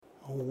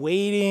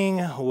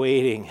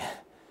Waiting.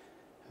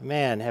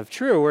 Man, have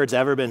truer words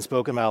ever been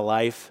spoken about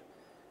life?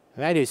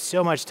 I do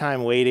so much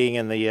time waiting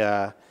in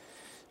the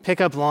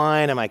pickup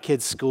line at my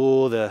kid's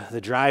school, the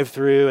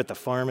drive-through at the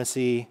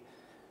pharmacy.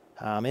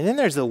 And then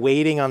there's the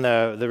waiting on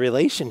the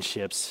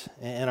relationships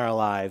in our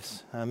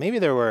lives. Maybe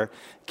there were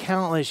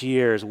countless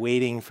years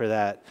waiting for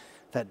that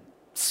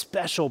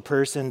special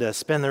person to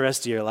spend the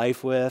rest of your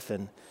life with.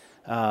 And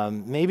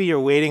maybe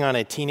you're waiting on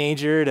a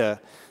teenager to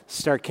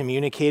start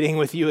communicating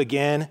with you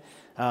again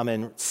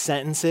in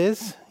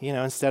sentences,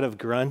 instead of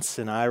grunts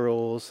and eye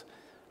rolls.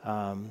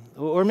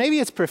 Or maybe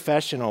it's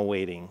professional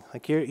waiting.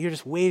 Like you're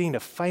just waiting to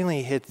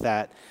finally hit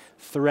that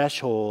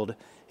threshold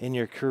in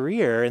your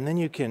career, and then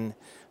you can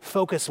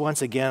focus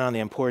once again on the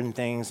important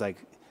things like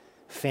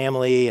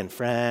family and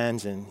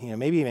friends, and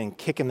maybe even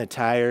kicking the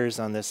tires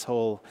on this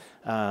whole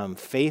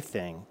faith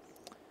thing.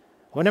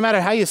 Well, no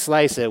matter how you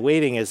slice it,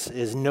 waiting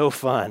is no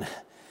fun.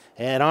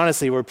 And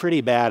honestly, we're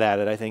pretty bad at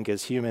it, I think,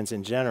 as humans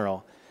in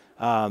general.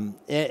 And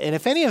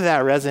if any of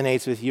that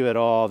resonates with you at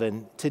all,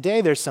 then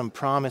today there's some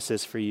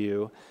promises for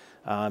you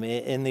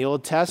in the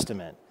Old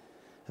Testament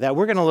that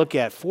we're going to look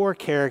at 4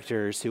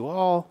 characters who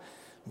all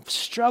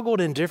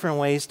struggled in different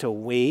ways to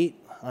wait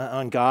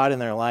on God in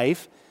their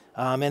life.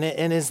 And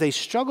as they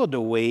struggled to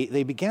wait,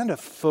 they began to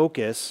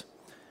focus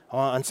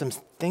on some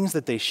things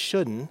that they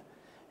shouldn't,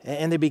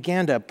 and they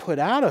began to put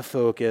out of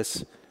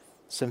focus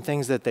some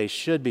things that they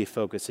should be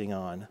focusing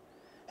on.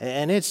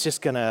 And it's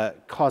just going to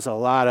cause a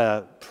lot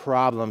of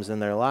problems in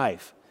their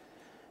life.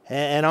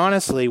 And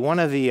honestly, one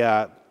of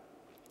the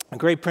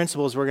great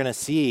principles we're going to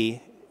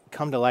see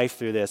come to life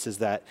through this is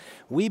that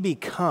we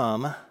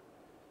become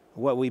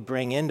what we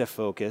bring into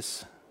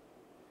focus,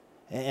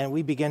 and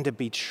we begin to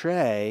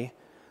betray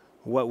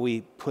what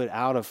we put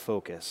out of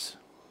focus.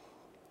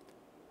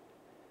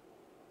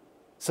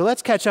 So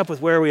let's catch up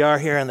with where we are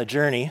here on the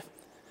journey.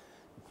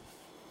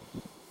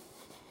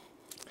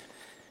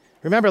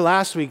 Remember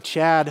last week,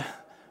 Chad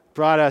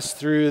brought us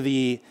through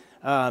the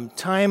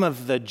time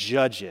of the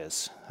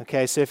judges.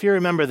 Okay, so if you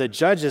remember, the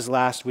judges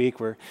last week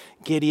were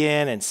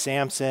Gideon and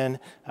Samson.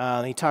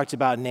 He talked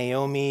about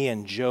Naomi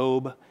and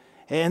Job.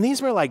 And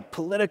these were like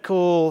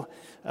political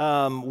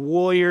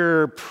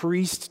warrior,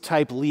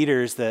 priest-type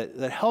leaders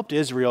that helped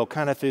Israel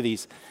kind of through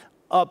these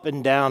up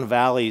and down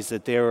valleys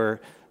that they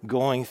were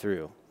going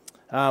through.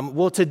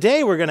 Well,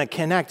 today we're going to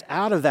connect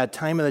out of that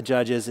time of the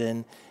judges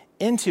and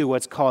into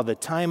what's called the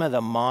time of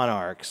the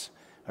monarchs,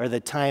 or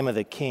the time of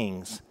the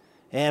kings.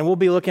 And we'll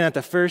be looking at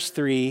the first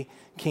 3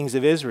 kings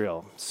of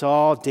Israel,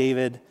 Saul,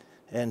 David,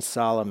 and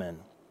Solomon.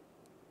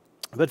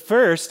 But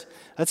first,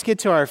 let's get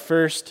to our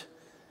first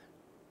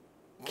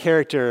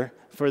character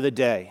for the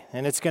day,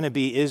 and it's going to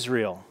be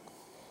Israel.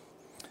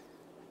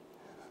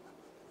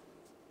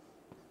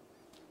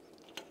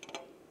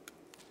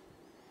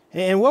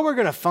 And what we're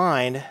going to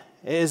find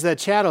is that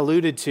Chad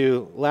alluded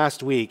to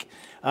last week.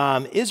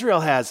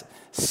 Israel has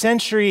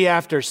century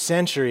after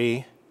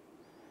century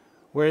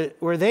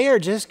where they are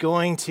just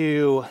going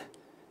to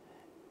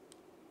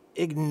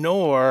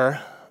ignore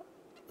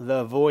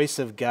the voice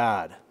of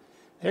God.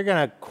 They're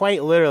going to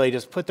quite literally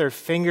just put their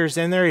fingers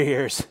in their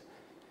ears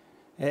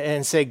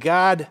and say,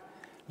 God,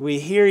 we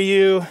hear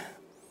you,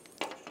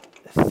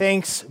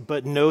 thanks,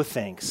 but no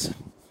thanks.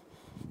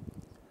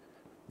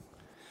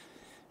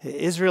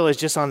 Israel is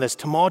just on this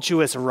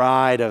tumultuous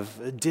ride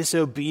of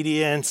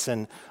disobedience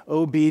and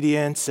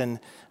obedience,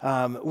 and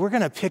we're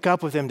going to pick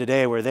up with them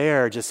today where they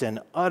are just in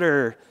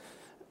utter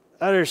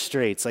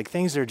straits, like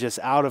things are just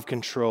out of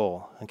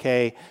control,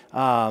 okay?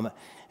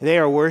 They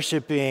are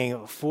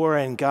worshiping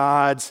foreign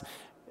gods.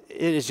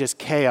 It is just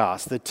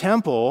chaos. The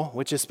temple,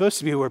 which is supposed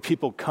to be where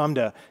people come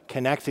to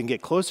connect and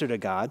get closer to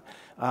God,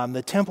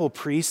 the temple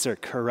priests are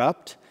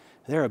corrupt.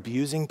 They're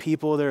abusing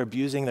people. They're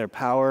abusing their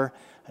power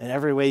in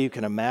every way you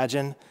can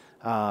imagine.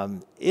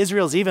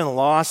 Israel's even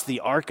lost the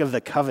Ark of the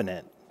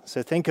Covenant.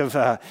 So think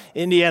of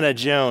Indiana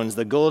Jones,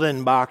 the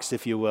golden box,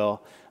 if you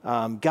will.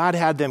 God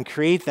had them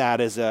create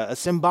that as a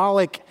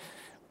symbolic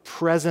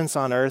presence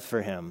on earth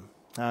for him.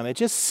 It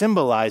just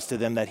symbolized to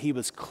them that he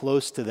was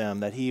close to them,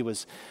 that he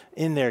was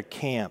in their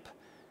camp.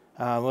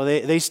 Well,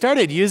 they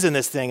started using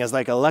this thing as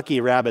like a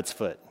lucky rabbit's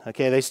foot.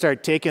 Okay, they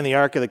start taking the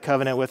Ark of the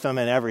Covenant with them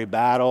in every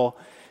battle.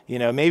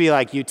 Maybe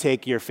like you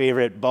take your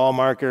favorite ball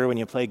marker when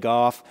you play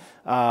golf.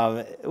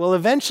 Well,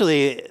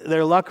 eventually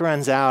their luck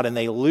runs out and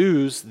they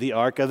lose the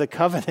Ark of the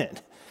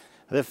Covenant.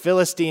 The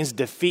Philistines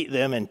defeat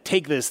them and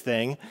take this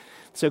thing.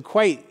 So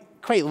quite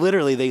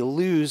literally, they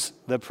lose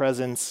the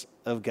presence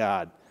of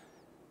God,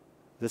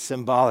 the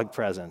symbolic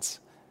presence.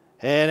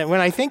 And when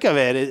I think of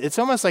it, it's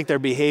almost like they're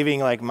behaving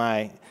like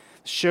my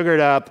sugared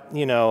up,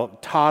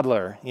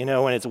 toddler,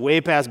 when it's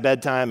way past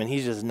bedtime and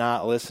he's just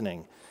not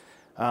listening.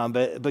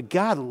 But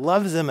God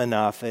loves them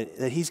enough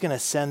that he's going to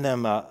send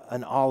them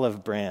an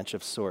olive branch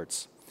of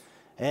sorts.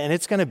 And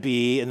it's going to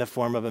be in the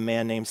form of a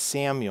man named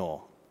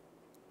Samuel.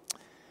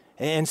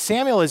 And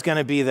Samuel is going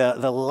to be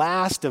the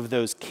last of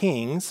those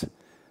kings.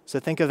 So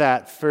think of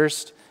that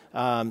first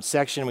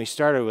section we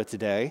started with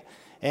today.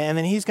 And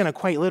then he's going to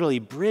quite literally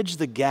bridge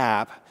the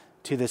gap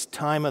to this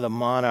time of the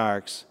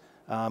monarchs,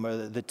 or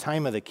the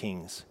time of the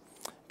kings,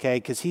 okay?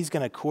 Because he's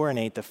going to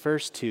coronate the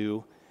first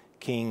two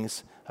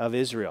kings of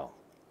Israel.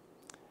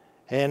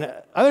 And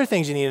other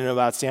things you need to know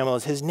about Samuel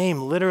is his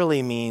name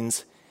literally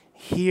means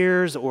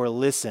hears or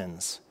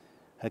listens.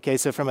 Okay,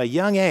 so from a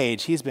young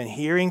age, he's been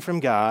hearing from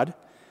God,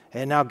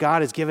 and now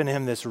God has given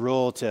him this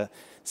role to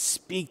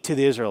speak to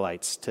the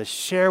Israelites, to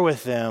share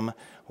with them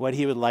what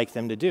he would like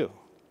them to do.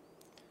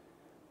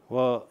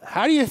 Well,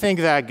 how do you think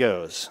that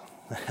goes?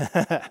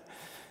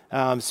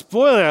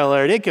 Spoiler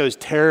alert, it goes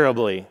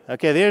terribly.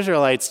 Okay, the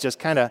Israelites just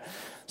kind of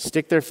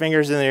stick their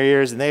fingers in their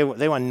ears, and they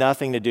want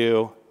nothing to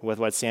do with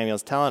what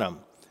Samuel's telling them.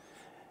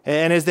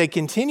 And as they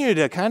continue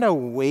to kind of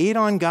wait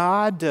on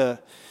God to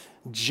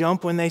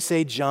jump when they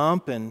say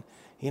jump, and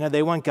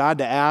they want God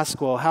to ask,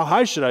 well, how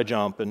high should I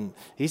jump? And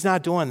he's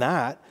not doing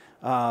that.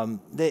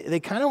 They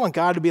kind of want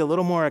God to be a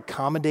little more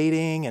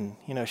accommodating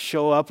and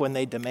show up when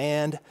they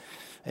demand,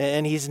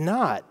 and he's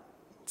not.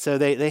 So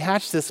they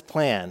hatch this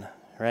plan,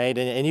 right?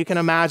 And you can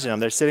imagine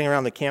them. They're sitting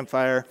around the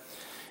campfire,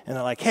 and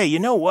they're like, hey, you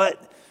know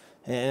what?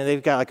 And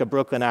they've got like a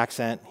Brooklyn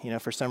accent,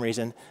 for some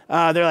reason.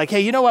 They're like,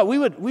 hey, you know what? We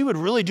would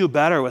really do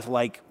better with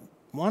like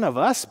one of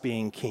us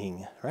being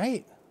king,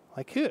 right?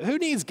 Like who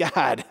needs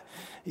God?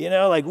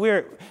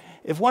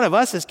 If one of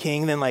us is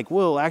king, then like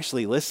we'll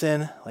actually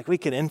listen. Like we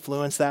can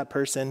influence that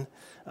person.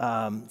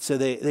 So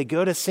they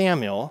go to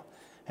Samuel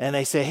and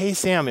they say, hey,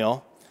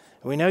 Samuel,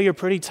 we know you're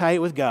pretty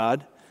tight with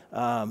God.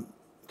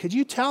 Could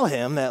you tell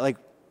him that like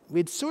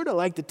we'd sort of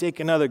like to take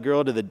another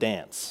girl to the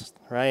dance,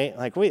 right?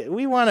 Like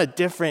we want a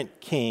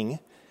different king.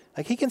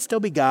 Like he can still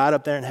be God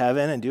up there in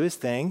heaven and do his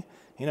thing,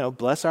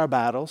 bless our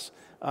battles.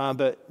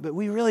 But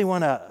we really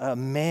want a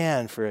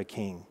man for a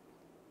king.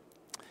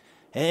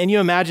 And you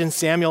imagine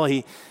Samuel,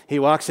 he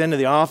walks into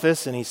the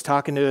office and he's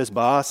talking to his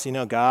boss,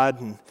 God.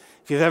 And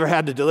if you've ever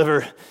had to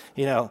deliver,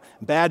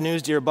 bad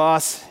news to your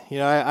boss,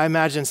 I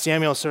imagine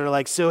Samuel sort of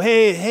like, so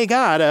hey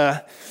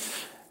God,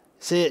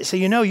 so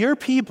your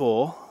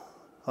people,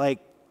 like,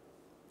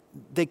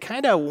 they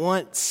kind of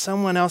want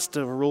someone else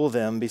to rule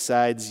them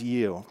besides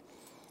you.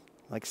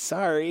 Like,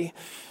 sorry,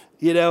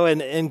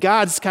 and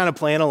God's kind of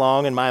playing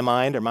along in my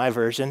mind or my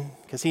version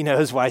because he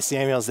knows why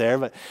Samuel's there.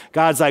 But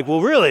God's like,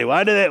 well, really,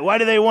 why do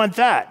they want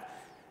that?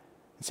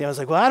 And Samuel's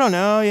like, well, I don't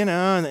know,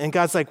 And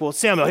God's like, well,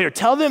 Samuel, here,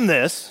 tell them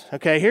this.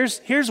 Okay,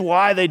 here's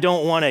why they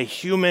don't want a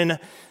human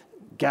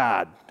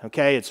God.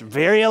 Okay, it's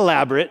very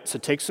elaborate. So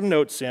take some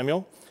notes,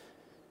 Samuel.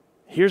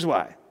 Here's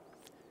why.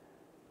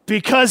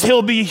 Because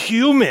he'll be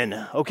human,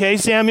 okay,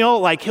 Samuel?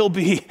 Like he'll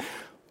be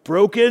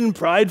broken,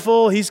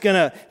 prideful. He's going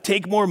to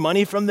take more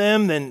money from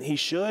them than he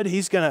should.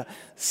 He's going to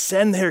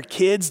send their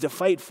kids to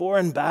fight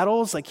foreign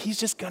battles. Like he's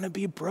just going to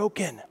be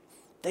broken.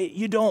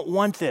 You don't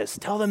want this.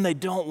 Tell them they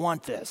don't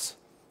want this.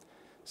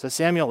 So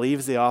Samuel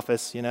leaves the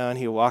office, and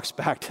he walks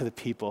back to the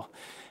people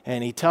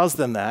and he tells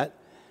them that.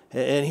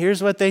 And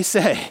here's what they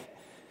say. It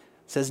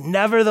says,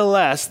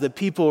 nevertheless, the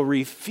people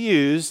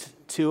refused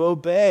to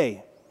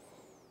obey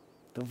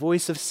the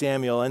voice of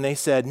Samuel, and they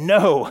said,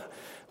 no,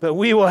 but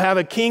we will have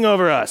a king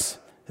over us,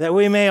 that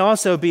we may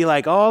also be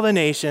like all the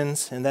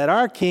nations, and that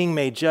our king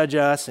may judge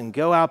us and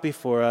go out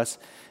before us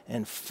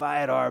and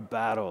fight our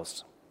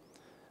battles.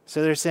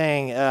 So they're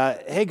saying,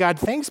 hey, God,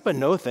 thanks, but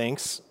no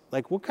thanks.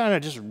 Like, we'll kind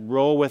of just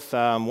roll with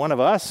one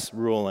of us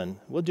ruling.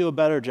 We'll do a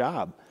better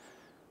job.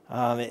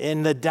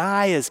 And the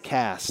die is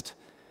cast.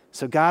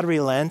 So God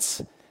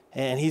relents,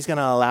 and he's going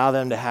to allow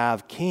them to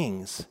have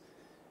kings.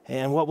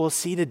 And what we'll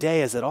see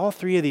today is that all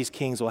three of these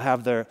kings will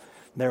have their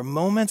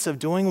moments of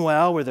doing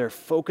well where they're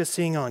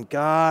focusing on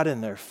God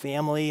and their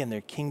family and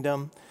their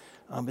kingdom.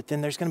 But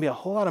then there's going to be a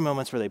whole lot of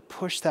moments where they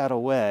push that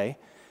away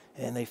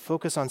and they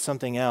focus on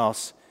something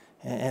else,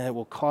 and it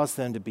will cause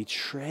them to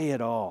betray it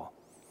all.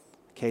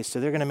 Okay, so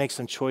they're going to make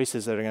some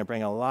choices that are going to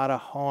bring a lot of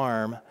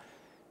harm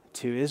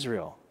to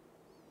Israel.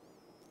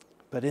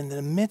 But in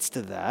the midst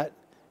of that,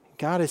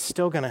 God is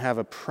still going to have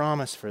a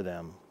promise for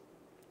them.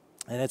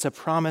 And it's a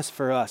promise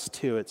for us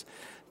too.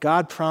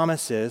 God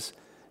promises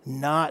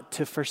not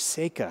to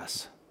forsake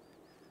us.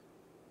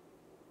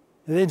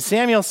 And then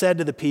Samuel said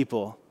to the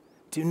people,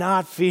 do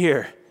not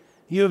fear.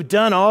 You have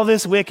done all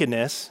this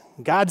wickedness.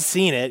 God's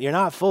seen it. You're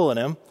not fooling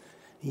him.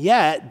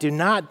 Yet do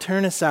not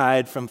turn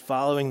aside from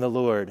following the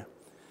Lord,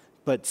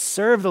 but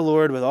serve the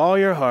Lord with all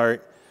your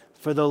heart,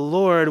 for the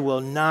Lord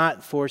will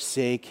not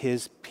forsake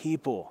his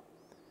people.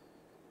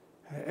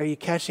 Are you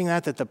catching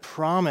that? That the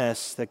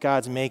promise that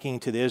God's making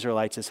to the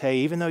Israelites is, hey,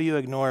 even though you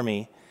ignore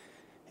me,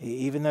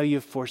 even though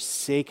you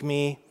forsake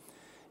me,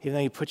 even though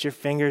you put your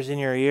fingers in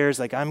your ears,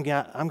 like I'm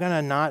going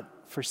to not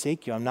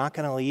forsake you. I'm not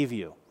going to leave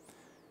you.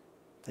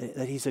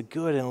 That he's a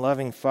good and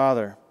loving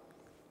father.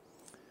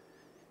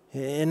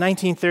 In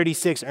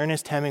 1936,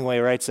 Ernest Hemingway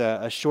writes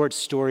a short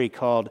story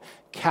called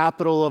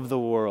Capital of the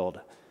World.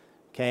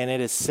 Okay, and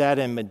it is set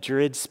in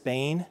Madrid,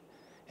 Spain.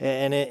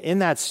 And in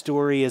that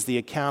story is the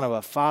account of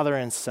a father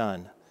and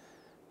son.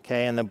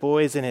 Okay, and the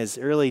boy's in his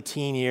early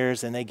teen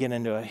years, and they get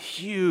into a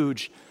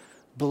huge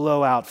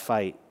blowout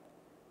fight.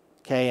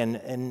 Okay,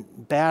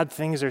 and bad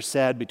things are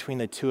said between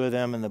the two of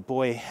them, and the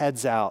boy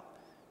heads out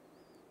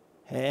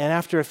And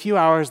after a few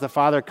hours, the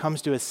father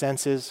comes to his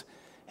senses,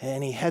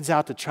 and he heads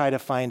out to try to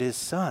find his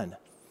son.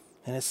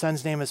 And his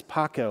son's name is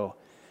Paco.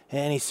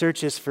 And he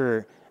searches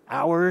for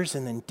hours,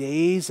 and then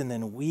days, and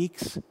then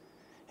weeks.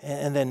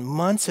 And then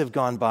months have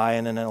gone by,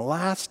 and in a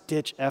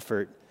last-ditch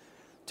effort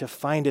to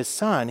find his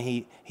son,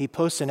 he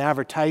posts an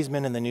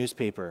advertisement in the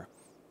newspaper.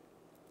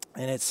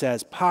 And it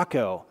says,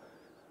 "Paco,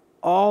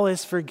 all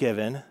is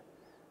forgiven.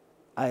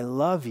 I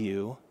love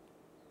you.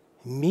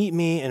 Meet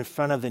me in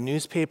front of the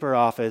newspaper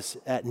office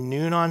at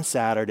noon on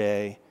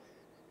Saturday.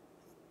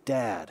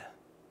 Dad."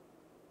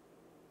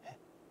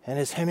 And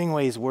as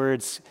Hemingway's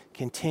words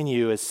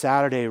continue, as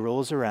Saturday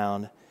rolls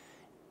around,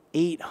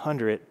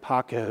 800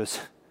 Pacos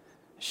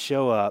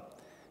show up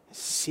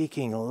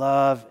seeking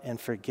love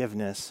and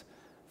forgiveness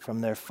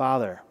from their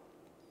father.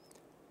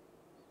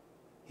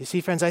 You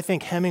see, friends, I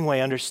think Hemingway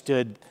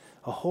understood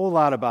a whole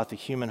lot about the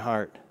human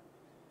heart,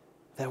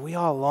 that we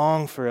all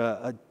long for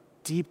a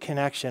deep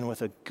connection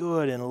with a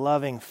good and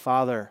loving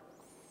father.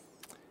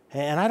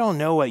 And I don't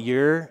know what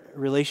your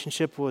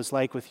relationship was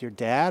like with your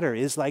dad or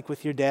is like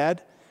with your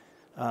dad.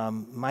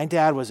 My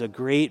dad was a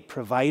great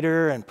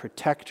provider and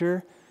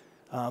protector,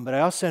 but I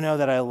also know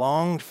that I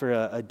longed for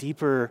a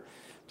deeper,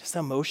 just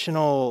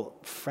emotional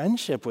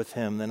friendship with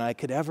him than I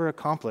could ever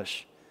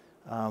accomplish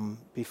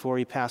before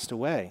he passed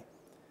away.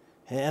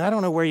 And I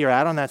don't know where you're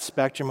at on that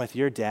spectrum with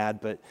your dad,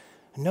 but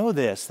know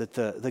this, that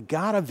the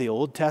God of the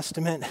Old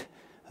Testament,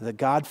 the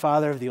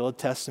Godfather of the Old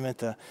Testament,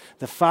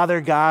 the Father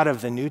God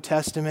of the New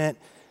Testament,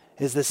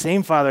 is the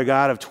same Father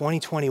God of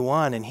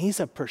 2021, and he's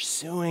a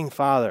pursuing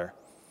Father.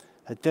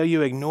 That though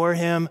you ignore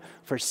him,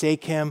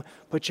 forsake him,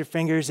 put your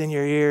fingers in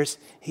your ears,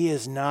 he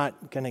is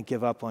not going to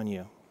give up on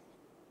you.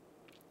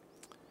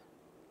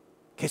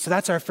 Okay, so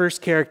that's our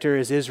first character,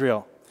 is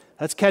Israel.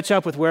 Let's catch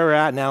up with where we're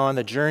at now on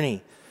the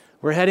journey.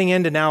 We're heading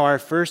into now our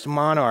first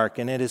monarch,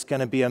 and it is going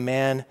to be a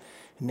man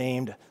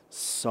named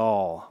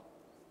Saul.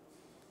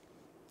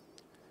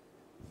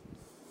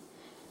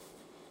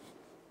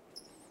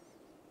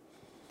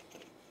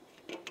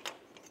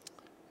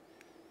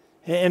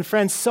 And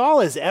friends,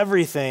 Saul is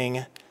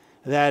everything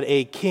that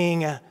a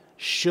king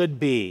should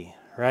be,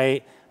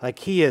 right? Like,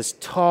 he is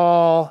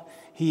tall,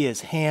 he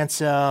is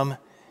handsome,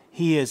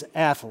 he is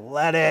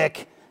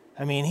athletic.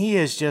 I mean, he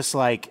is just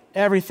like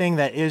everything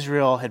that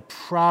Israel had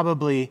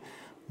probably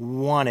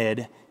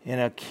wanted in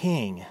a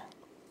king.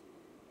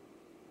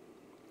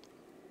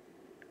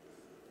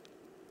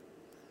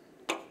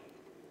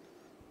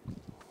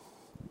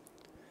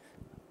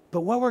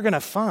 But what we're going to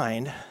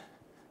find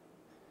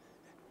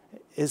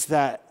is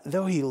that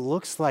though he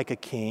looks like a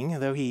king,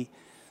 though he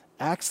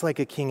acts like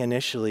a king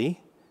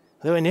initially,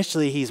 though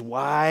initially he's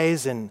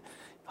wise and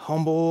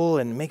humble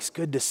and makes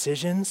good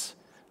decisions,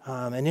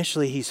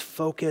 initially he's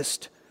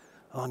focused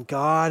on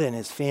God and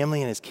his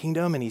family and his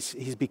kingdom, and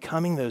he's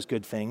becoming those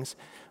good things.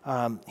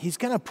 He's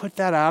going to put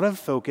that out of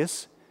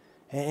focus,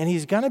 and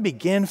he's going to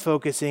begin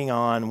focusing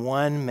on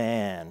one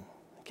man,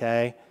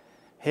 okay?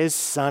 His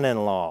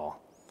son-in-law.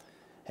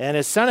 And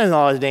his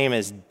son-in-law's name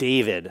is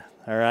David,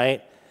 all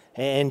right?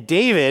 And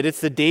David,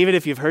 it's the David,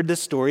 if you've heard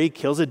this story,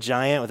 kills a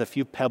giant with a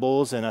few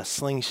pebbles and a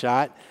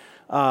slingshot.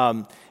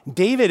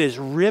 David is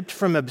ripped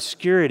from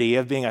obscurity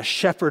of being a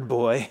shepherd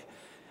boy,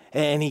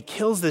 and he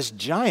kills this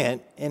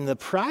giant, and the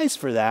prize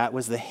for that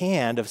was the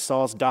hand of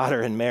Saul's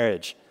daughter in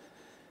marriage.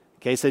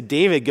 Okay, so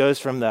David goes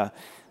from the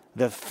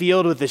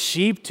field with the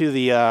sheep to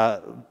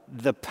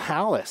the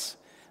palace,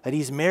 that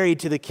he's married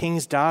to the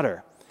king's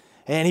daughter.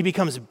 And he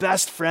becomes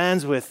best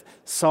friends with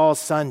Saul's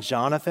son,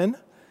 Jonathan.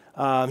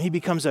 He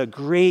becomes a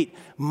great,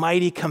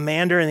 mighty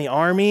commander in the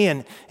army,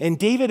 and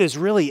David is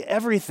really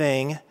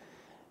everything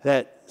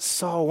that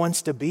Saul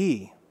wants to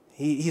be.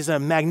 He's a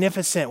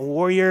magnificent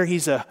warrior.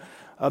 He's a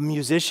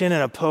musician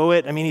and a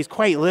poet. I mean, he's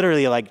quite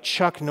literally like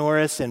Chuck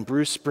Norris and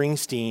Bruce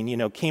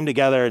Springsteen, came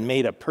together and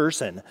made a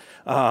person.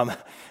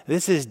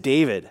 This is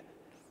David.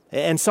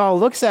 And Saul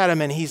looks at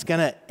him, and he's going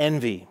to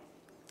envy.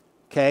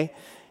 Okay?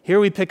 Here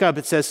we pick up,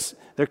 it says,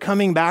 they're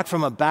coming back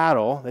from a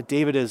battle that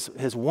David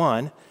has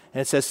won. And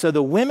it says, so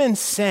the women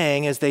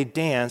sang as they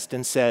danced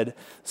and said,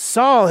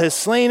 Saul has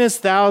slain his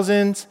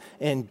thousands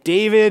and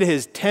David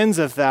his tens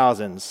of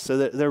thousands. So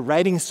they're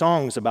writing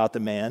songs about the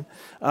man.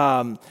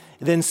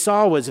 Then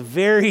Saul was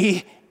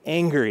very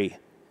angry,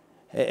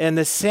 and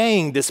the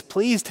saying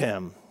displeased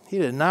him. He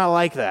did not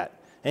like that.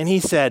 And he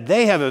said,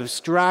 they have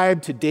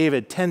ascribed to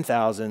David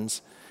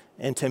 10,000s,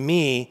 and to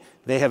me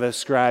they have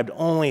ascribed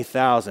only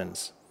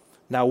thousands.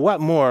 Now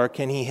what more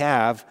can he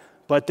have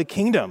but the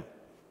kingdom?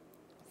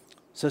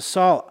 So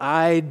Saul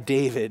eyed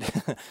David.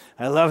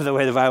 I love the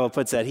way the Bible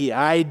puts that. He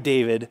eyed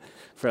David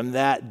from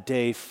that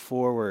day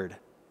forward.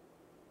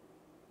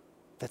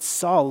 That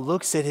Saul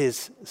looks at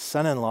his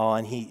son-in-law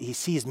and he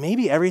sees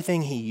maybe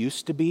everything he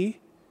used to be,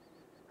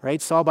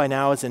 right? Saul by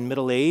now is in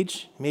middle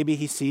age. Maybe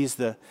he sees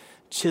the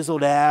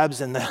chiseled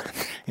abs and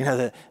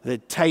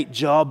the tight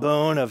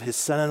jawbone of his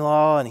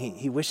son-in-law, and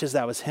he wishes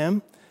that was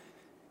him.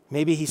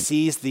 Maybe he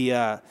sees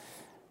the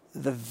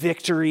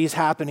victories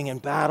happening in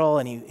battle,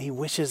 and he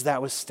wishes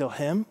that was still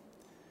him.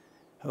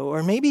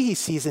 Or maybe he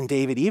sees in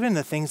David even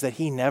the things that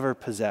he never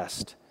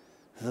possessed,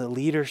 the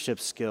leadership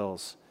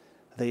skills,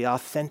 the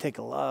authentic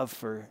love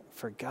for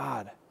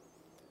God.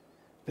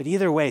 But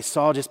either way,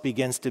 Saul just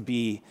begins to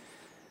be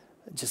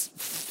just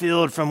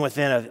filled from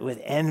within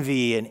with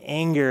envy and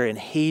anger and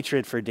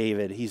hatred for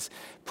David. He's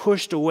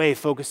pushed away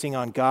focusing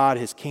on God,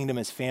 his kingdom,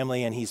 his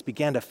family, and he's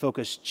began to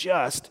focus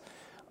just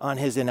on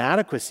his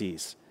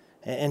inadequacies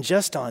and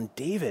just on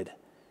David.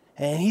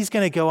 And he's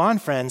going to go on,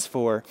 friends,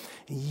 for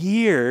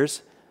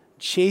years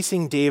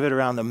chasing David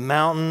around the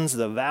mountains,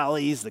 the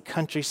valleys, the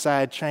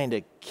countryside, trying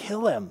to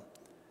kill him.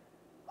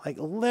 Like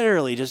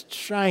literally just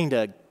trying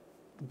to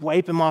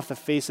wipe him off the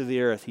face of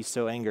the earth. He's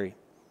so angry.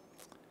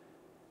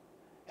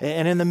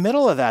 And in the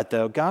middle of that,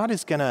 though, God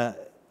is going to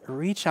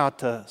reach out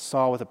to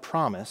Saul with a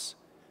promise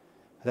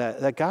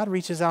that God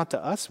reaches out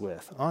to us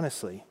with,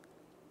 honestly.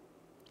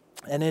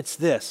 And it's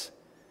this.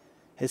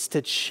 It's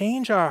to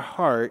change our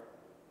heart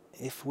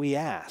if we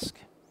ask.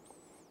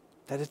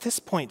 That at this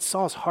point,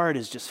 Saul's heart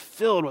is just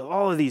filled with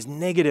all of these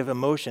negative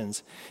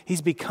emotions.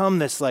 He's become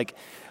this like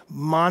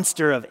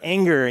monster of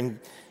anger and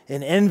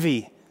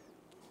envy.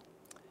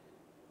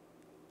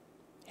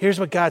 Here's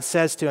what God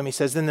says to him. He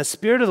says, "Then the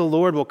Spirit of the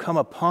Lord will come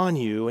upon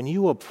you, and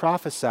you will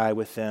prophesy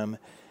with them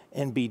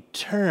and be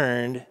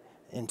turned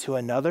into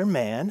another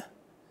man."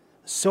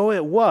 So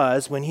it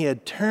was when he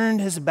had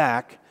turned his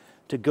back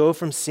to go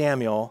from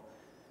Samuel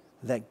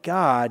that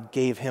God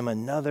gave him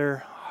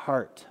another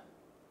heart.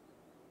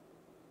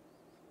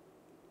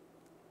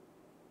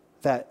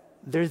 That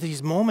there's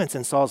these moments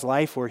in Saul's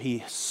life where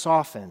he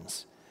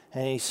softens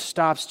and he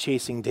stops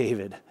chasing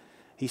David.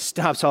 He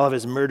stops all of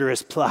his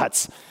murderous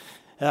plots.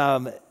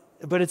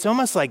 But it's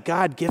almost like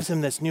God gives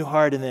him this new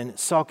heart, and then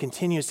Saul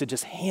continues to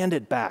just hand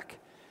it back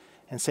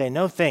and say,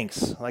 "No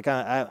thanks, like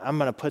I'm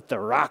going to put the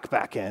rock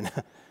back in."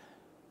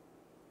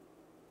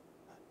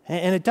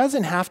 And it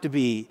doesn't have to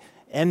be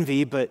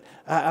envy, but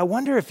I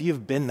wonder if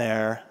you've been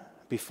there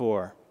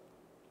before.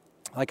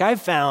 Like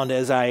I've found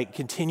as I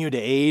continue to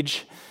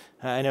age,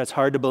 I know it's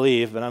hard to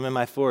believe, but I'm in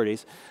my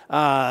 40s.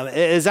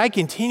 As I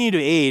continue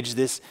to age,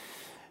 this,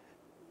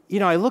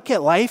 I look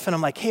at life and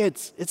I'm like, hey,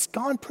 it's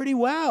gone pretty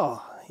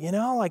well.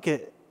 Like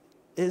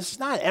it's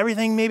not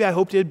everything maybe I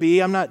hoped it'd be.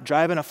 I'm not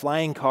driving a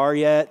flying car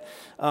yet.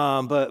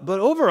 But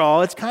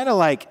overall, it's kind of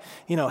like,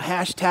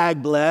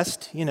 hashtag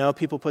blessed.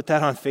 People put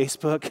that on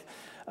Facebook,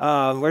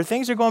 where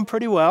things are going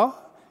pretty well.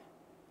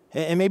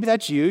 And maybe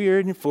that's you. You're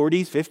in your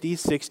 40s,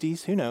 50s,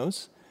 60s, who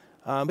knows?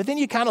 But then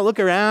you kind of look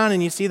around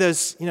and you see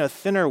those,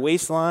 thinner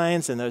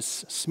waistlines and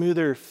those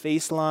smoother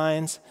face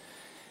lines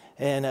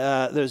and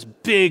those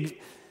big,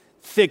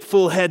 thick,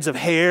 full heads of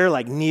hair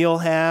like Neil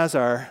has,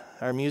 our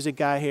music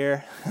guy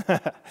here.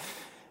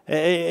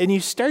 And you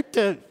start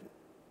to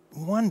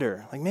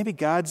wonder, like maybe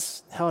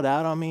God's held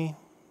out on me,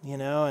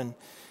 and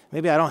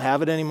maybe I don't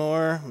have it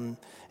anymore.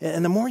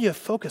 And the more you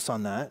focus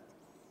on that,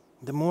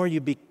 the more you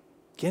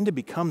begin to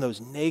become those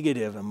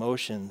negative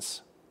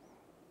emotions.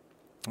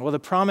 Well, the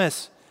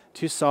promise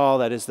to Saul,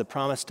 that is the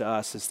promise to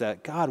us, is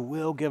that God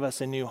will give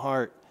us a new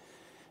heart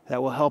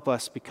that will help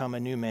us become a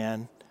new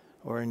man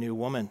or a new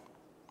woman.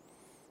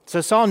 So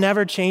Saul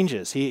never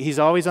changes. He's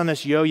always on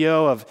this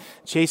yo-yo of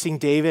chasing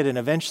David, and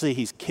eventually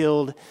he's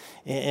killed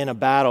in a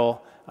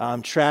battle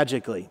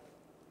tragically.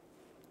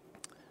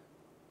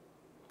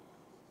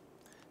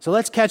 So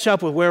let's catch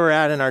up with where we're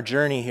at in our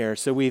journey here.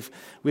 So we've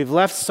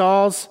left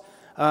Saul's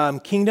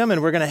kingdom,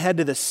 and we're going to head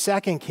to the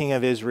second king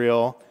of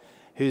Israel,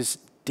 who's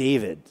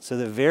David. So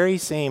the very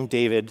same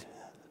David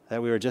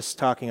that we were just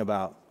talking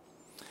about.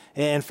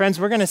 And friends,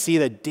 we're going to see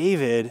that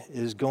David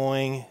is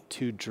going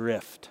to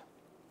drift.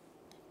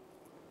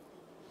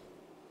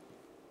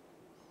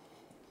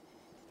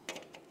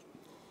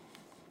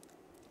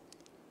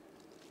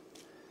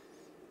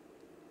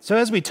 So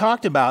as we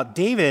talked about,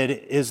 David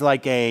is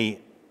like a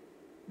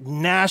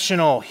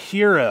national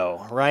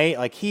hero, right?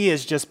 Like he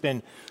has just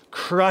been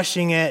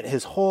crushing it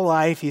his whole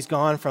life. He's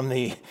gone from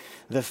the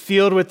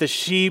field with the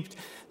sheep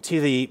to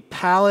the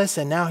palace,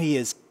 and now he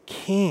is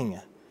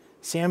king.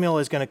 Samuel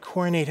is going to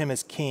coronate him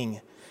as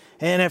king.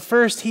 And at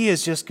first, he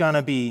is just going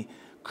to be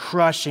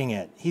crushing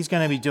it. He's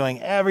going to be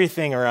doing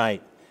everything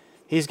right.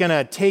 He's going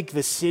to take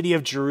the city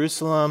of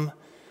Jerusalem.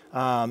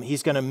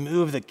 He's going to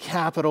move the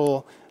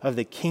capital of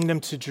the kingdom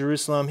to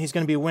Jerusalem. He's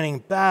going to be winning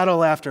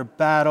battle after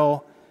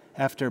battle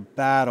after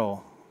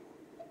battle.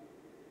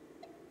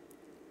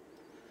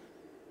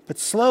 But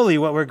slowly,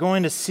 what we're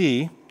going to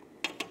see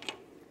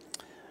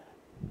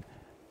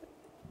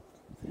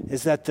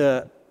is that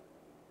the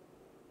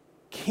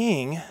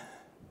king,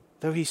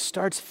 though he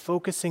starts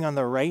focusing on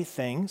the right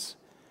things,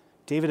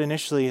 David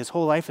initially, his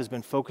whole life has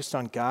been focused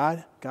on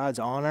God, God's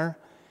honor.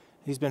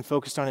 He's been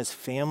focused on his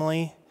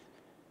family.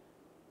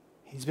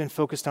 He's been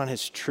focused on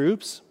his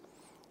troops.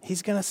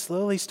 He's going to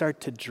slowly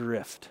start to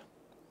drift.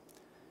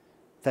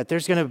 That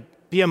there's going to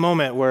be a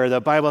moment where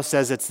the Bible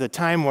says it's the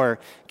time where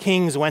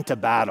kings went to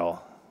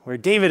battle, where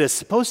David is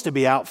supposed to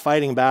be out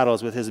fighting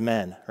battles with his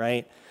men,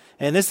 right?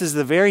 And this is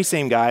the very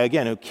same guy,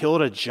 again, who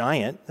killed a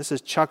giant. This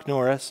is Chuck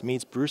Norris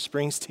meets Bruce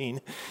Springsteen.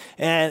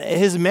 And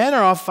his men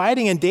are all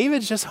fighting, and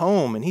David's just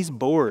home, and he's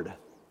bored,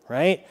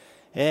 right?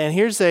 And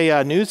here's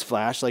a news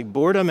flash, like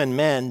boredom and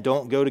men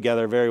don't go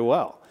together very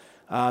well.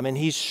 And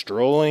he's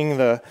strolling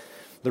the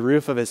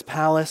roof of his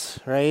palace,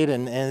 right?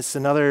 And it's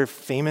another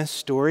famous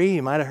story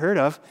you might have heard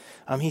of.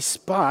 He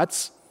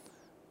spots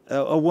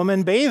a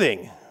woman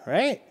bathing,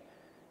 right?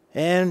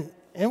 And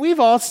we've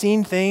all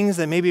seen things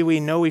that maybe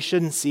we know we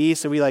shouldn't see,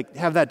 so we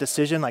have that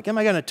decision, am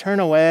I going to turn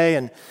away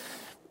and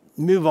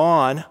move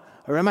on,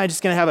 or am I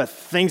just going to have a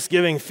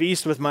Thanksgiving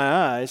feast with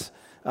my eyes?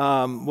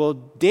 Well,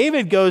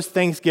 David goes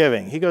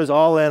Thanksgiving. He goes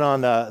all in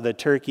on the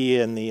turkey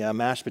and the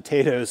mashed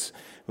potatoes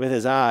with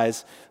his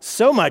eyes,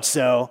 so much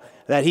so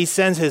that he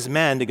sends his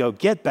men to go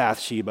get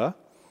Bathsheba.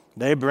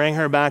 They bring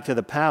her back to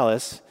the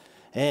palace,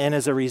 and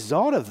as a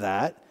result of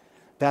that,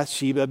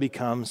 Bathsheba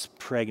becomes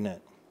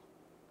pregnant.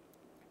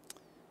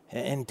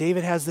 And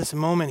David has this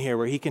moment here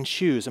where he can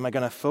choose. Am I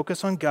going to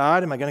focus on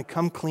God? Am I going to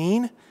come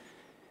clean?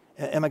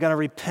 Am I going to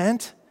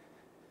repent?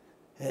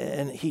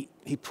 And he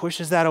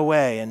pushes that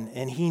away.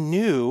 And he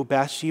knew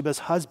Bathsheba's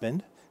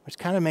husband, which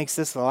kind of makes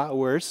this a lot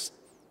worse.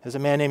 There's a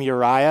man named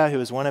Uriah who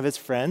was one of his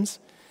friends.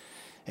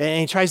 And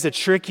he tries to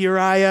trick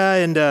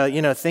Uriah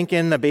into,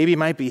 thinking the baby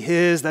might be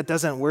his. That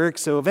doesn't work.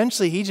 So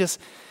eventually he just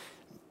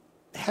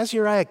has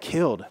Uriah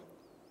killed.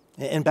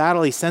 In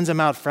battle, he sends him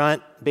out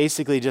front,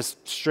 basically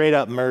just straight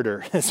up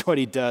murder is what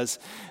he does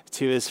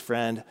to his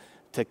friend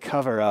to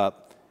cover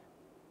up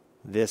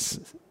this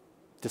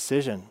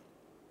decision.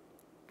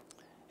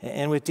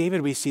 And with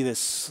David, we see this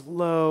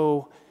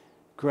slow,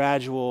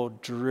 gradual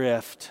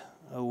drift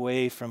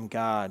away from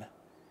God.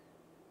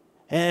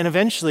 And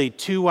eventually,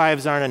 2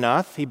 wives aren't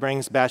enough. He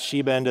brings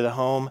Bathsheba into the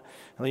home,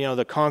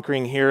 the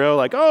conquering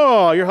hero,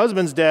 oh, your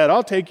husband's dead,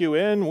 I'll take you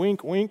in,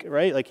 wink, wink,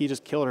 right? Like he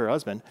just killed her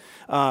husband.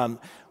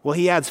 Well,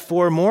 he adds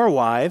 4 more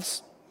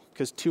wives,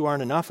 because 2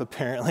 aren't enough,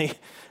 apparently.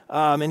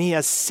 And he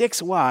has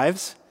 6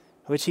 wives,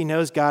 which he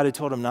knows God had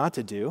told him not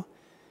to do.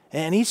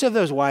 And each of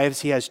those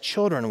wives he has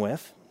children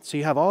with. So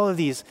you have all of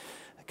these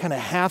kind of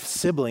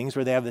half-siblings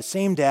where they have the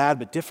same dad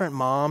but different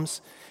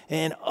moms.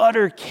 And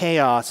utter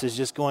chaos is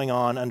just going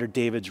on under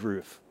David's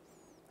roof.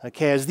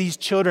 Okay, as these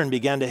children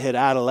begin to hit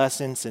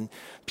adolescence and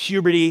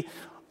puberty,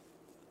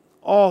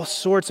 all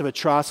sorts of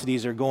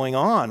atrocities are going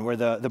on where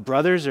the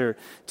brothers are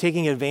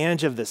taking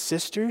advantage of the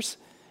sisters,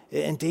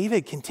 and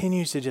David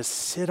continues to just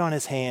sit on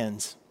his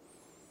hands.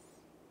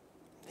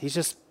 He's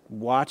just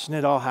watching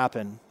it all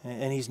happen,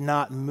 and he's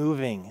not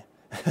moving.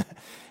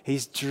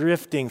 He's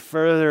drifting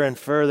further and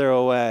further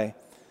away.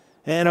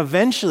 And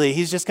eventually,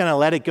 he's just going to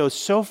let it go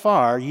so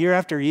far, year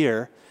after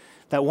year,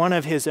 that one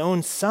of his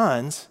own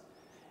sons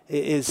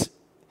is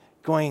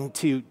going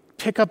to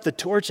pick up the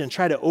torch and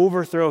try to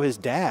overthrow his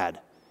dad.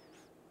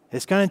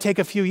 It's going to take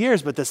a few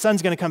years, but the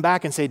son's going to come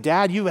back and say,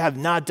 Dad, you have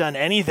not done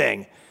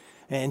anything.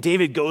 And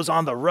David goes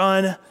on the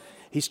run.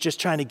 He's just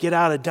trying to get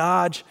out of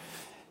Dodge.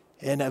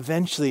 And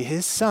eventually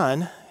his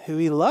son, who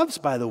he loves,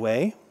 by the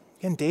way,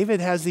 and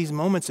David has these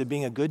moments of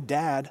being a good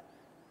dad,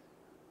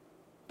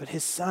 but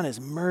his son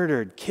is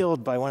murdered,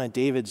 killed by one of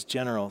David's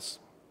generals.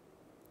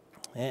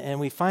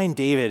 And we find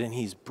David, and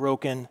he's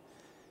broken.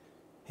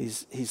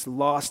 He's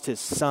lost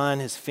his son.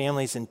 His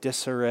family's in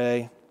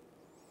disarray.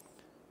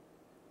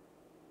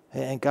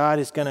 And God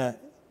is going to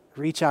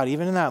reach out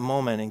even in that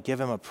moment and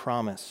give him a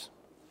promise.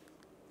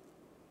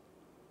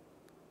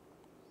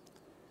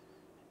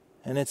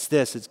 And it's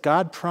this. It's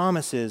God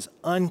promises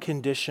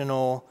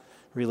unconditional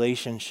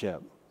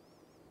relationship.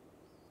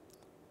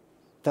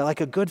 That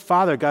like a good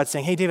father, God's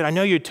saying, hey, David, I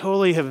know you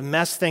totally have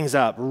messed things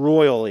up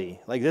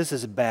royally. Like this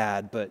is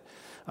bad, but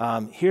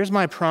here's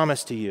my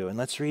promise to you. And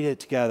let's read it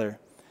together.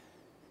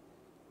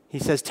 He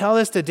says, tell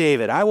this to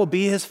David, I will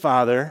be his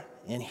father,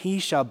 and he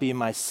shall be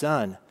my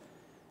son.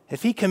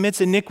 If he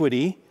commits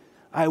iniquity,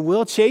 I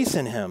will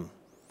chasten him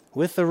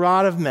with the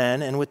rod of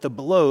men and with the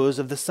blows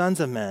of the sons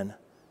of men.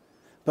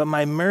 But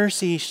my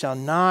mercy shall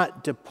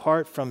not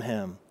depart from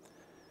him.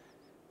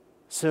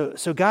 So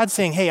God's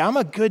saying, hey, I'm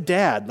a good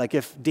dad. Like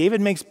if David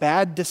makes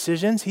bad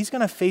decisions, he's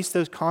going to face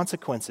those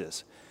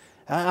consequences.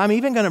 I'm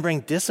even going to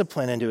bring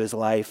discipline into his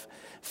life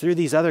through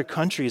these other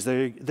countries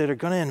that are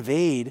going to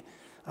invade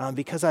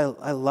because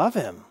I love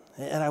him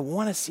and I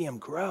want to see him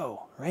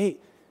grow, right?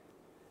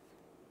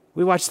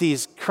 We watch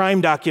these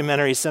crime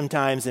documentaries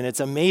sometimes, and it's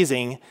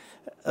amazing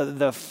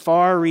the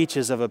far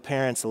reaches of a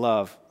parent's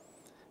love.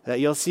 That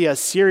you'll see a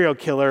serial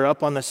killer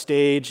up on the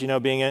stage,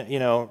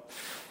 being,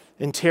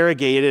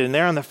 interrogated, and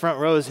there on the front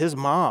row is his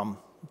mom,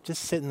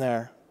 just sitting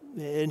there.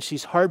 And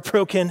she's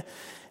heartbroken,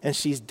 and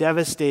she's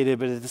devastated,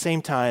 but at the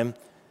same time,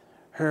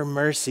 her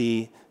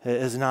mercy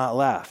is not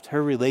left.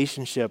 Her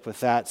relationship with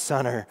that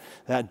son or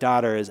that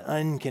daughter is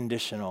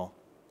unconditional.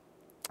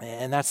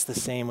 And that's the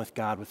same with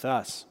God with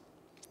us.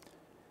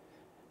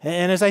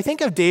 And as I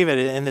think of David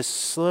and this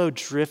slow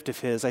drift of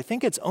his, I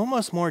think it's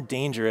almost more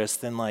dangerous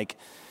than like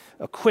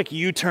a quick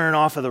U-turn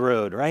off of the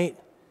road, right?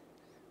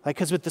 Like,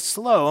 because with the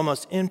slow,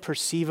 almost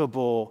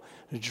imperceivable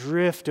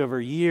drift over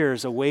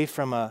years away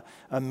from a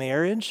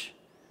marriage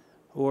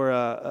or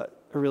a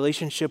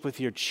relationship with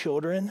your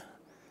children,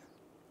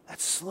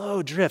 that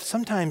slow drift,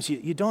 sometimes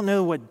you don't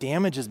know what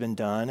damage has been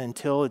done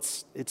until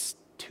it's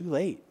too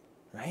late,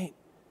 right?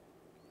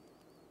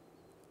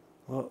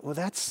 Well,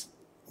 that's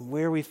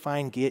where we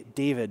find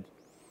David.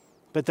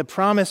 But the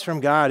promise from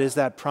God is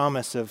that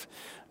promise of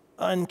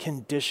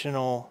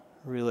unconditional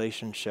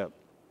relationship.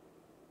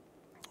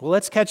 Well,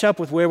 let's catch up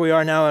with where we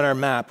are now on our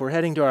map. We're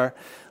heading to our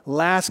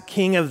last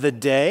king of the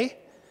day,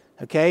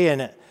 okay?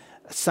 And a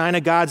sign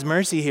of God's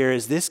mercy here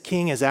is this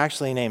king is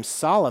actually named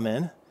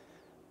Solomon.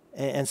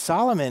 And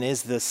Solomon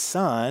is the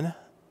son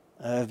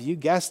of, you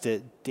guessed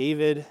it,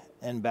 David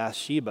and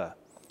Bathsheba.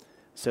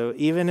 So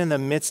even in the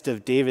midst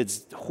of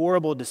David's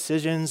horrible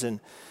decisions and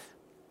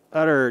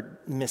utter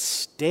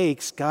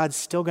mistakes, God's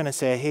still going to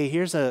say, hey,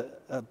 here's a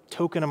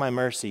token of my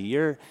mercy.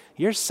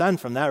 Your son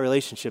from that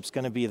relationship is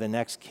going to be the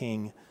next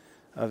king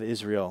of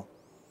Israel.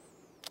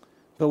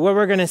 But what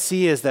we're going to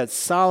see is that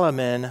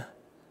Solomon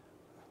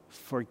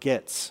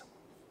forgets.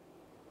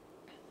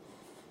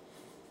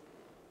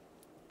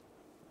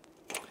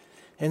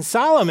 And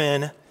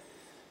Solomon,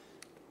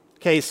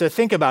 okay, so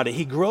think about it.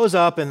 He grows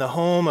up in the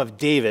home of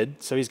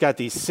David. So he's got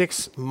these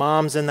 6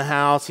 moms in the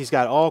house. He's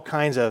got all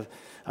kinds of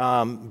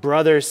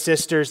brothers,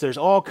 sisters. There's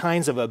all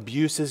kinds of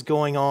abuses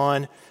going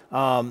on.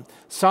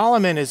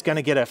 Solomon is going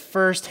to get a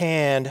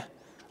firsthand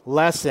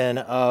lesson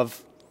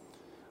of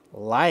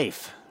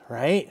life,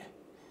 right?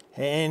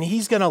 And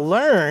he's going to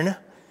learn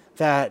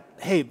that,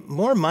 hey,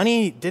 more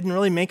money didn't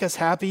really make us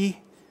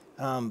happy.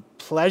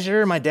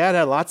 Pleasure, my dad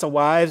had lots of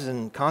wives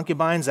and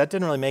concubines. That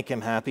didn't really make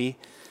him happy.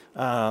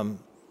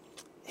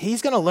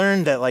 He's going to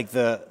learn that like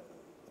the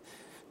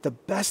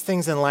best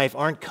things in life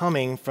aren't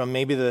coming from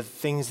maybe the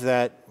things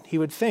that he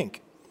would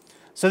think.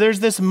 So there's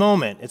this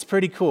moment, it's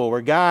pretty cool,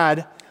 where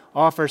God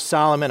offers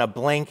Solomon a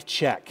blank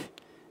check.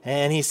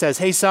 And he says,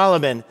 hey,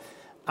 Solomon,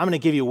 I'm going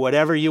to give you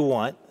whatever you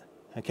want,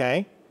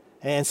 okay?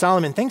 And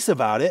Solomon thinks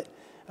about it.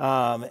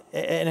 And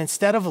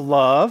instead of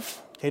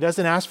love, he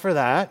doesn't ask for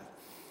that.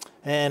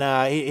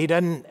 And he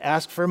doesn't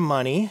ask for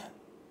money,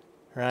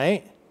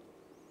 right?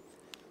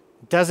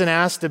 Doesn't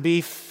ask to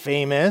be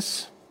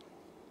famous.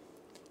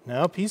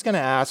 Nope, he's going to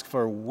ask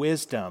for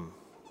wisdom.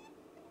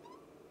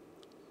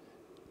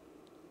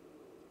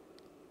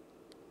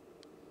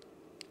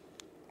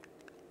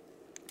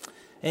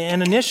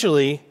 And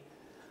initially,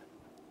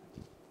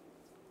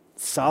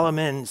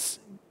 Solomon's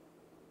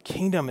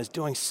kingdom is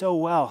doing so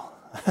well.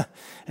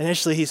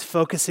 Initially, he's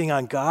focusing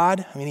on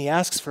God. I mean, he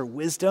asks for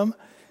wisdom.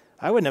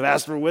 I wouldn't have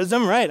asked for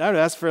wisdom, right? I would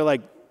have asked for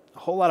like a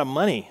whole lot of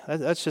money.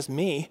 That's just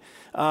me.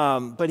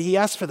 But he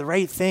asked for the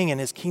right thing, and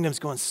his kingdom's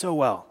going so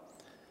well.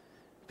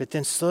 But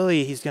then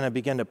slowly, he's going to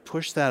begin to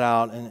push that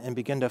out and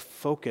begin to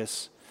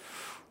focus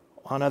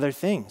on other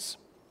things.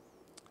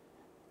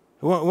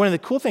 One of the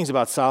cool things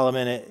about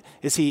Solomon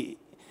is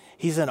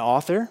he's an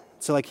author.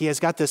 So like he has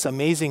got this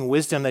amazing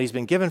wisdom that he's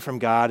been given from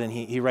God, and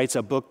he writes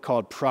a book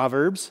called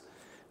Proverbs,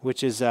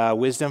 which is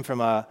wisdom from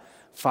a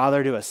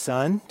father to a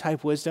son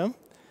type wisdom.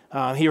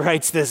 He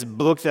writes this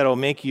book that'll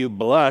make you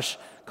blush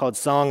called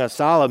Song of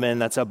Solomon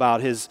that's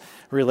about his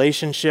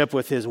relationship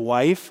with his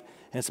wife,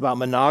 and it's about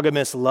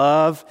monogamous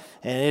love.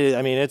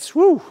 And it's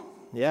woo.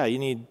 Yeah, you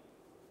need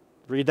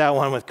read that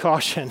one with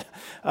caution.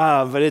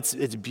 But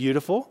it's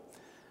beautiful.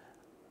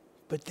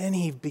 But then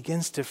he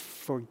begins to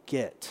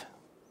forget.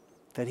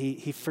 That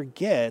he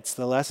forgets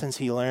the lessons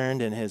he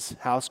learned in his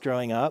house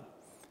growing up,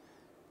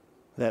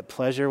 that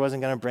pleasure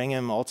wasn't going to bring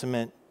him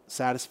ultimate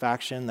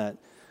satisfaction, that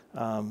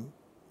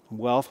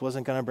wealth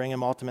wasn't going to bring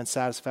him ultimate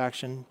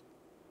satisfaction.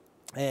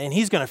 And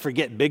he's going to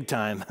forget big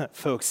time,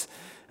 folks.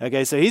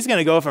 Okay, so he's going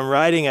to go from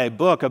writing a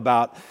book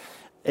about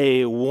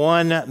a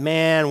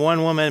one-man,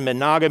 one-woman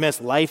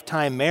monogamous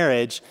lifetime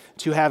marriage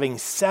to having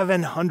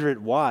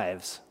 700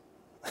 wives.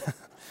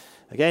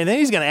 Okay, and then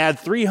he's going to add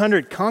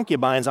 300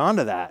 concubines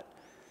onto that.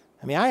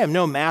 I mean, I am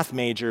no math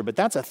major, but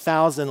that's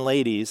 1,000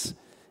 ladies.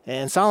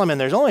 And Solomon,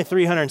 there's only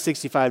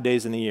 365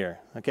 days in the year.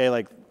 Okay,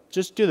 like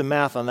just do the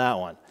math on that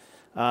one.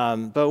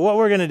 But what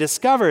we're going to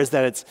discover is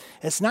that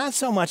it's not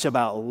so much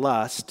about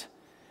lust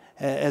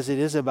as it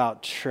is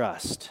about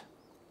trust.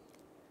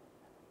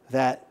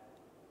 That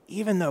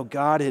even though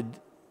God had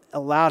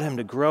allowed him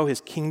to grow his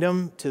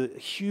kingdom to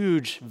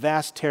huge,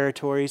 vast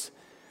territories,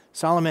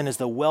 Solomon is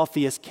the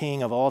wealthiest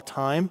king of all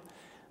time.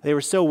 They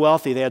were so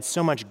wealthy, they had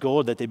so much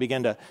gold that they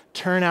began to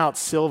turn out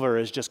silver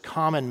as just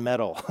common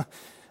metal.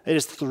 They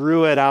just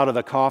threw it out of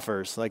the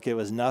coffers like it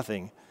was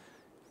nothing.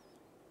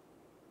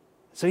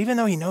 So even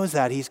though he knows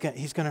that, he's going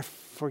to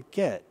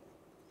forget,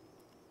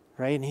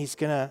 right? And he's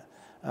going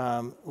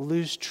to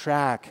lose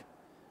track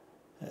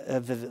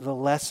of the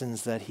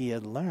lessons that he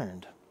had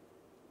learned.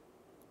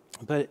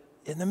 But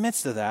in the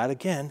midst of that,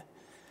 again,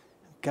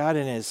 God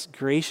in his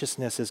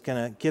graciousness is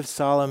going to give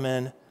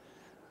Solomon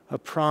a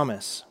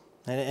promise.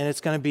 And it's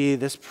going to be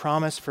this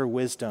promise for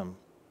wisdom.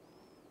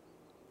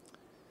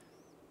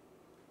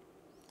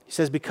 He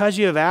says, because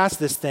you have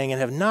asked this thing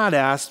and have not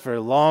asked for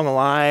long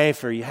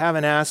life, or you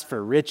haven't asked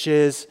for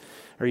riches,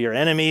 or your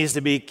enemies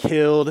to be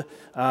killed,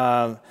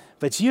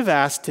 but you've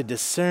asked to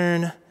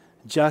discern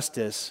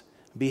justice.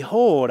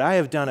 Behold, I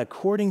have done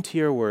according to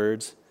your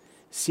words.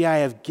 See, I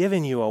have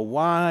given you a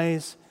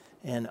wise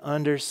and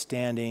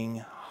understanding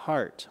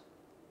heart.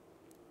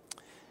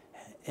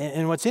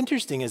 And what's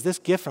interesting is this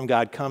gift from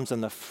God comes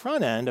on the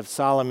front end of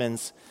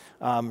Solomon's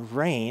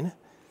reign.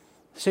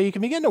 So you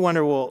can begin to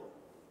wonder, well,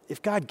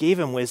 if God gave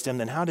him wisdom,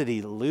 then how did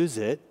he lose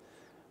it?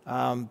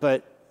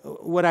 But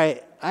what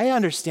I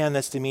understand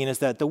this to mean is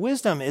that the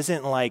wisdom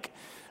isn't like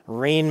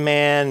Rain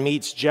Man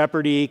meets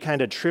Jeopardy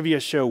kind of trivia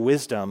show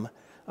wisdom.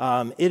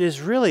 It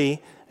is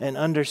really an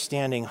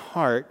understanding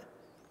heart,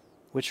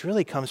 which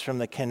really comes from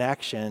the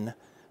connection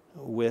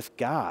with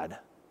God.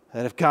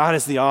 That if God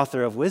is the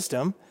author of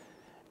wisdom,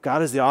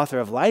 God is the author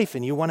of life,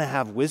 and you want to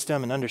have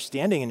wisdom and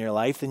understanding in your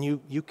life, then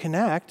you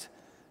connect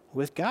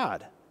with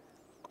God.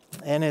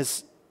 And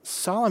as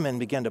Solomon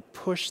began to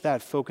push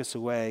that focus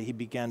away, he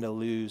began to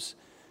lose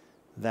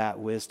that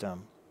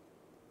wisdom.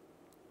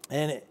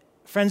 And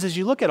friends, as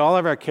you look at all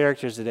of our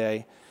characters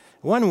today,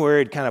 one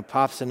word kind of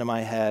pops into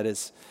my head,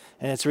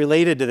 and it's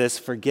related to this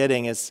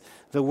forgetting, is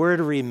the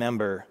word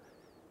remember.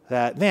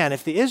 That, man,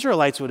 if the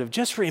Israelites would have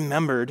just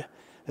remembered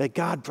that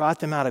God brought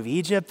them out of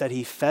Egypt, that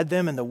he fed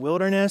them in the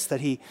wilderness,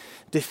 that he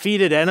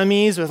defeated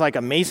enemies with like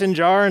a mason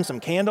jar and some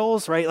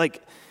candles, right?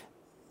 Like,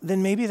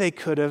 then maybe they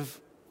could have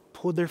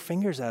pulled their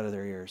fingers out of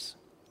their ears.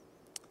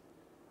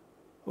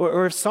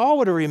 Or if Saul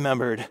would have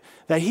remembered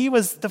that he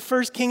was the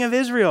first king of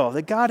Israel,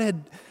 that God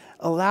had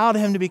allowed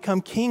him to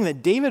become king,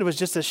 that David was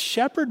just a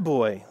shepherd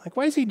boy. Like,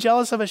 why is he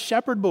jealous of a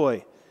shepherd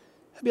boy?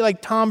 That'd be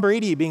like Tom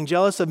Brady being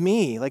jealous of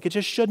me. Like, it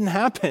just shouldn't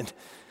happen.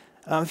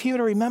 If he would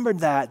have remembered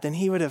that, then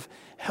he would have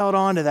held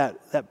on to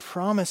that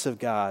promise of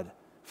God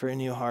for a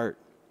new heart.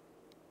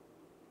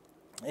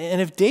 And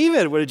if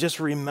David would have just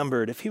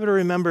remembered, if he would have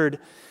remembered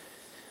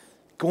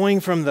going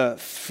from the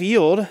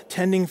field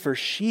tending for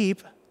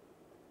sheep,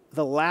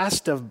 the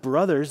last of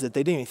brothers that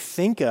they didn't even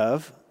think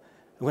of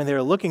when they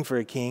were looking for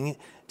a king,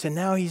 to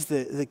now he's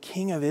the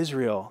king of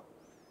Israel,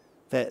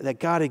 that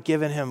God had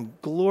given him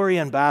glory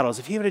in battles.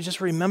 If he would have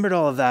just remembered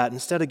all of that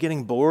instead of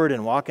getting bored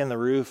and walking the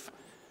roof,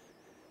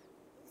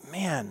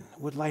 man,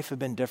 would life have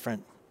been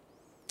different?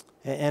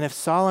 And if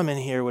Solomon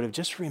here would have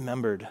just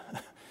remembered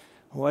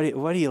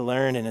what he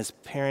learned in his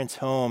parents'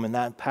 home in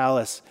that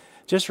palace,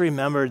 just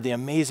remembered the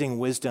amazing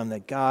wisdom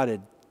that God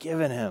had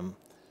given him,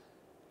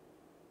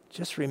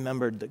 just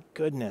remembered the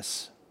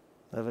goodness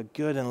of a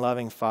good and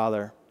loving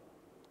father,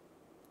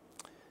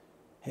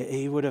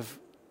 he would have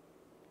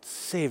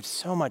saved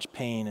so much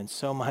pain and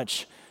so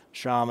much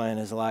drama in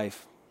his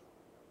life.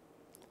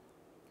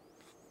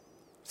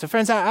 So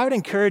friends, I would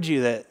encourage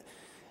you that,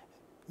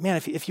 man,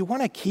 if you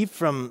want to keep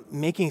from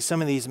making some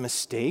of these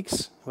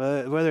mistakes,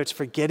 whether it's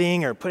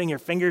forgetting or putting your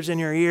fingers in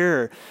your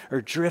ear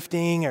or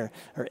drifting or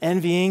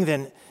envying,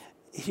 then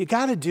you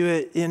got to do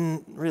it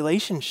in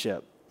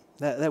relationship.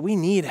 That we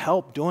need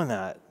help doing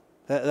that.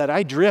 That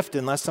I drift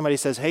unless somebody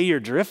says, hey, you're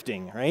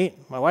drifting, right?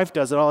 My wife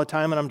does it all the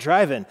time when I'm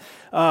driving.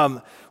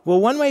 Well,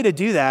 one way to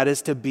do that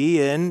is to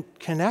be in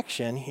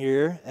connection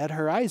here at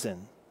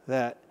Horizon.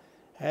 That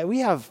we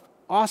have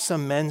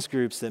awesome men's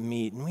groups that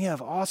meet, and we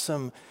have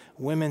awesome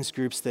women's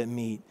groups that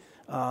meet.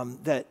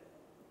 That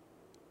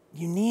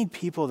you need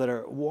people that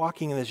are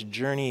walking this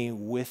journey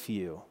with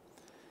you,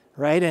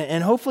 right?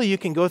 And hopefully you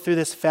can go through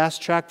this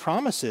Fast Track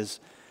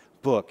Promises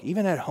book,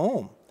 even at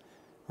home.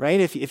 Right?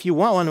 If you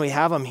want one, we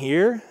have them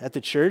here at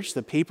the church,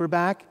 the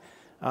paperback.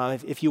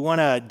 If you want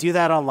to do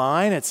that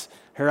online, it's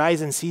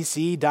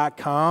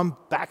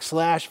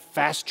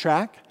horizoncc.com/fast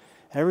track.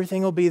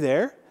 Everything will be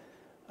there.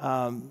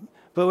 But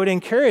would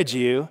encourage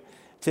you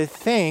to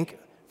think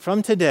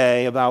from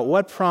today about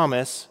what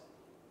promise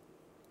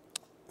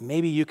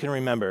maybe you can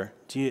remember.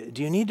 Do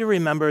you need to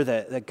remember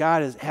that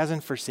God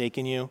hasn't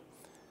forsaken you,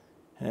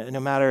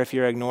 no matter if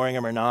you're ignoring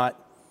him or not?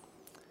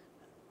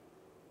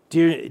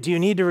 Do you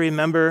need to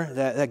remember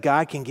that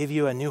God can give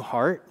you a new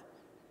heart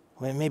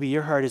when maybe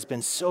your heart has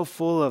been so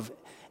full of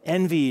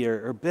envy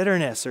or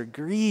bitterness or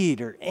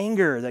greed or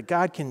anger that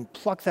God can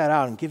pluck that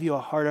out and give you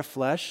a heart of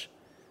flesh?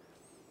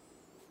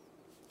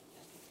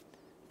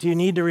 Do you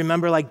need to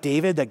remember, like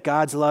David, that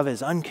God's love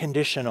is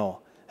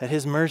unconditional, that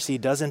his mercy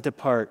doesn't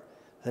depart,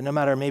 that no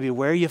matter maybe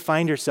where you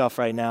find yourself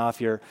right now, if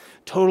you're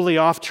totally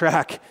off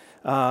track,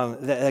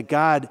 that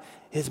God,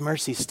 his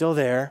mercy is still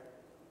there?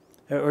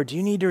 Or do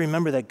you need to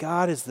remember that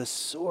God is the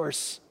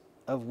source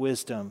of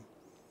wisdom,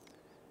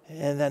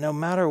 and that no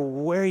matter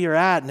where you're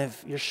at and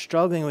if you're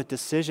struggling with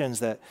decisions,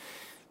 that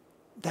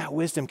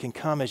wisdom can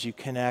come as you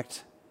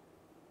connect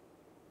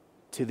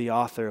to the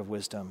author of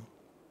wisdom?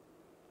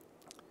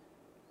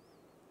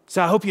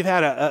 So I hope you've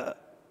had a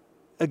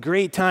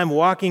great time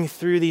walking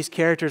through these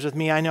characters with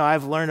me. I know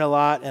I've learned a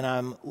lot, and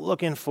I'm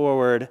looking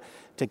forward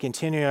to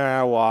continuing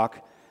our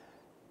walk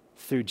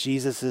through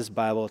Jesus'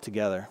 Bible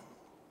together.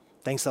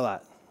 Thanks a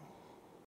lot.